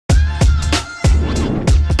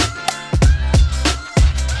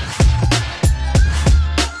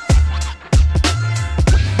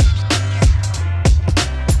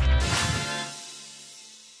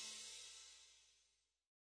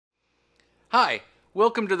Hi,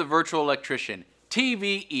 welcome to the Virtual Electrician,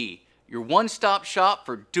 TVE, your one-stop shop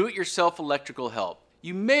for do-it-yourself electrical help.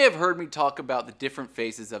 You may have heard me talk about the different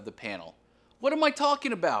phases of the panel. What am I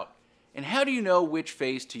talking about? And how do you know which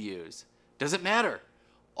phase to use? Does it matter?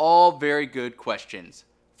 All very good questions.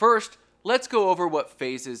 First, let's go over what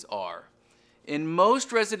phases are. In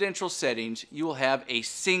most residential settings, you will have a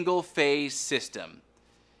single-phase system.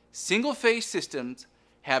 Single-phase systems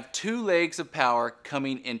have two legs of power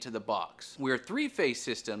coming into the box, where three-phase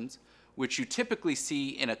systems, which you typically see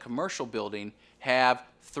in a commercial building, have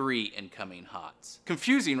three incoming hots.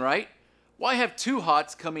 Confusing, right? Why have two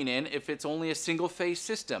hots coming in if it's only a single-phase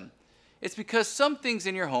system? It's because some things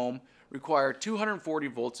in your home require 240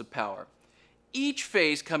 volts of power. Each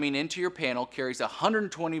phase coming into your panel carries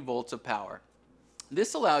 120 volts of power.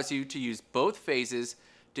 This allows you to use both phases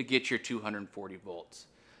to get your 240 volts.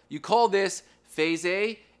 You call this Phase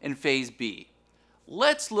A and Phase B.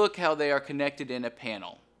 Let's look how they are connected in a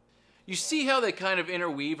panel. You see how they kind of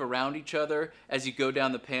interweave around each other as you go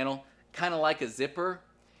down the panel, kind of like a zipper?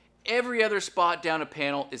 Every other spot down a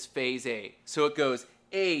panel is Phase A, so it goes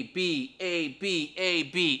A, B, A, B, A,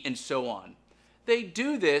 B, and so on. They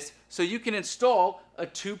do this so you can install a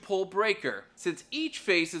two-pole breaker. Since each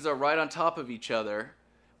phases are right on top of each other,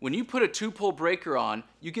 when you put a two-pole breaker on,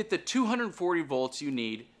 you get the 240 volts you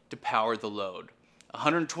need to power the load.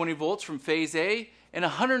 120 volts from Phase A and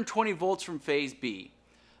 120 volts from Phase B.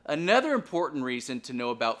 Another important reason to know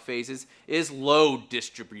about phases is load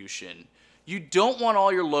distribution. You don't want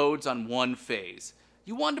all your loads on one phase.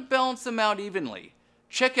 You want to balance them out evenly.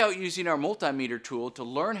 Check out using our multimeter tool to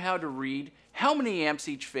learn how to read how many amps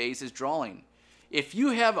each phase is drawing. If you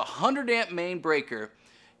have a 100 amp main breaker,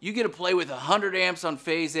 you get to play with 100 amps on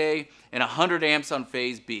Phase A and 100 amps on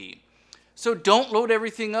Phase B. So don't load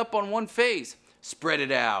everything up on one phase. Spread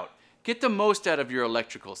it out. Get the most out of your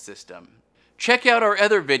electrical system. Check out our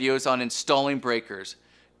other videos on installing breakers.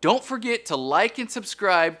 Don't forget to like and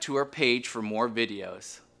subscribe to our page for more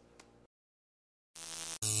videos.